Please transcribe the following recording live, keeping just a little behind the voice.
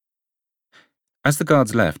As the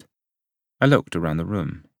guards left, I looked around the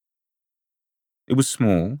room. It was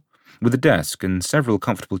small, with a desk and several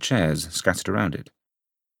comfortable chairs scattered around it.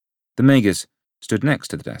 The Magus stood next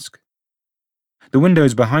to the desk. The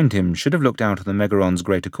windows behind him should have looked out on the Megaron's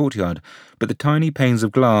greater courtyard, but the tiny panes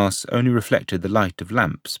of glass only reflected the light of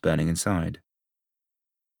lamps burning inside.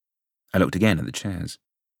 I looked again at the chairs.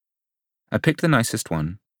 I picked the nicest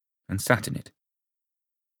one and sat in it.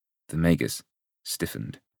 The Magus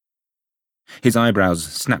stiffened. His eyebrows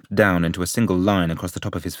snapped down into a single line across the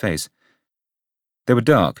top of his face. They were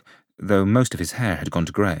dark, though most of his hair had gone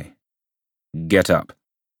to grey. "Get up,"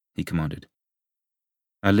 he commanded.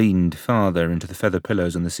 I leaned farther into the feather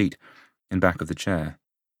pillows on the seat in back of the chair.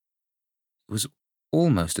 It was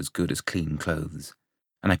almost as good as clean clothes,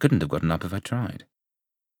 and I couldn't have gotten up if I tried.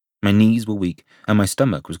 My knees were weak, and my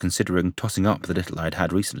stomach was considering tossing up the little I'd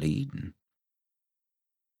had recently eaten.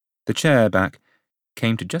 The chair back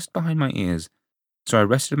came to just behind my ears, so I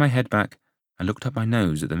rested my head back and looked up my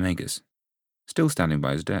nose at the Magus, still standing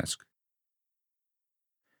by his desk.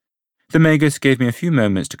 The Magus gave me a few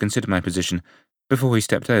moments to consider my position before he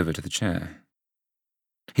stepped over to the chair.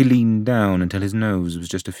 He leaned down until his nose was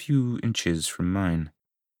just a few inches from mine.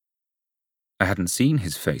 I hadn't seen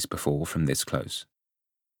his face before from this close.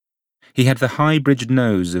 He had the high-bridged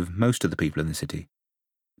nose of most of the people in the city,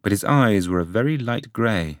 but his eyes were a very light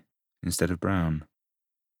grey instead of brown.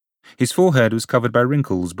 His forehead was covered by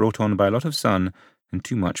wrinkles brought on by a lot of sun and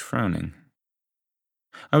too much frowning.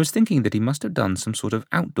 I was thinking that he must have done some sort of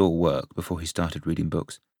outdoor work before he started reading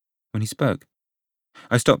books, when he spoke.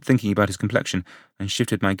 I stopped thinking about his complexion and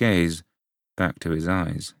shifted my gaze back to his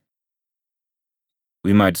eyes.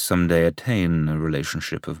 "We might someday attain a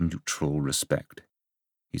relationship of mutual respect,"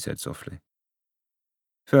 he said softly.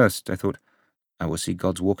 First, I thought, I will see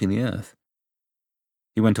gods walking the earth.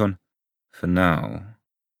 He went on, "For now,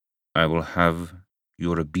 I will have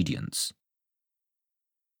your obedience."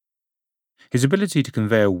 His ability to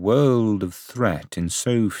convey a world of threat in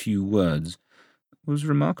so few words was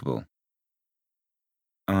remarkable.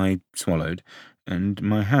 I swallowed, and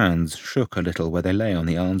my hands shook a little where they lay on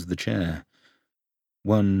the arms of the chair.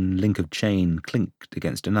 One link of chain clinked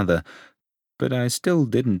against another, but I still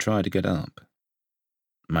didn't try to get up.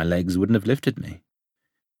 My legs wouldn't have lifted me.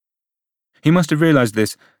 He must have realized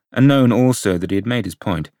this, and known also that he had made his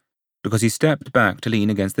point, because he stepped back to lean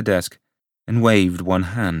against the desk and waved one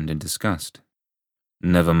hand in disgust.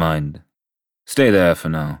 "Never mind. Stay there for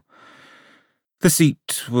now. The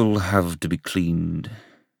seat will have to be cleaned."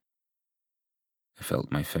 I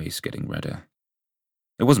felt my face getting redder.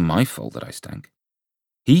 It wasn't my fault that I stank.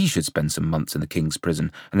 He should spend some months in the king's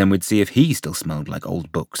prison, and then we'd see if he still smelled like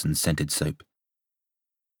old books and scented soap.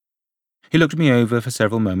 He looked me over for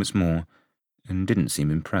several moments more, and didn't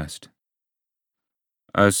seem impressed.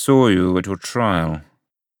 "I saw you at your trial,"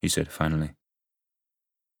 he said finally.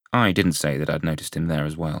 I didn't say that I'd noticed him there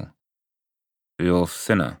as well. "You're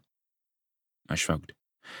thinner." I shrugged.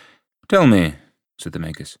 "Tell me," said the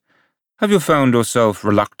Magus, "have you found yourself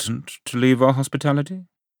reluctant to leave our hospitality?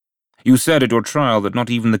 You said at your trial that not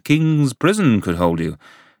even the king's prison could hold you,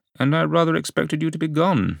 and I rather expected you to be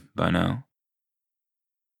gone by now."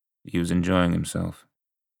 He was enjoying himself.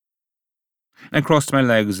 I crossed my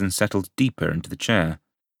legs and settled deeper into the chair.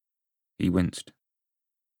 He winced.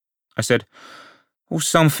 I said, "Oh,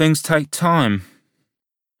 some things take time."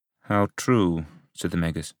 "How true," said the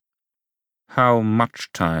Magus. "How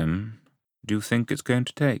much time do you think it's going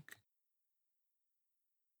to take?"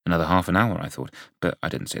 Another half an hour, I thought, but I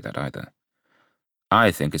didn't say that either.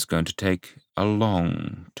 "I think it's going to take a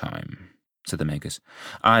long time," said the Magus.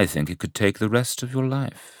 "I think it could take the rest of your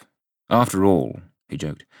life. After all," he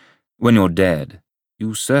joked, "when you're dead,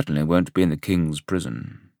 you certainly won't be in the king's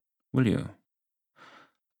prison, will you?"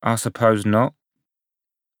 "I suppose not."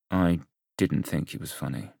 I didn't think he was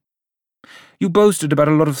funny. "You boasted about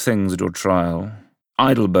a lot of things at your trial.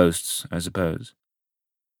 Idle boasts, I suppose."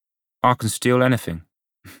 "I can steal anything."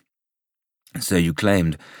 "So you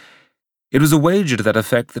claimed. It was a wager to that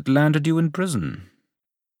effect that landed you in prison."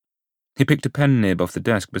 He picked a pen nib off the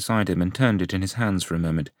desk beside him and turned it in his hands for a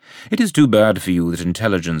moment. "It is too bad for you that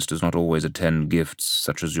intelligence does not always attend gifts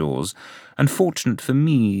such as yours, and fortunate for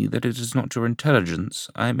me that it is not your intelligence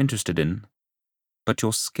I am interested in, but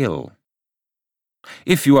your skill.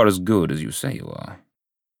 If you are as good as you say you are."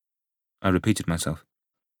 I repeated myself.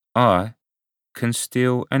 "I can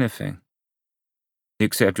steal anything."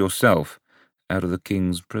 "Except yourself out of the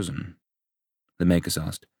king's prison?" the Magus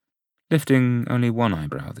asked, lifting only one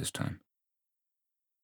eyebrow this time.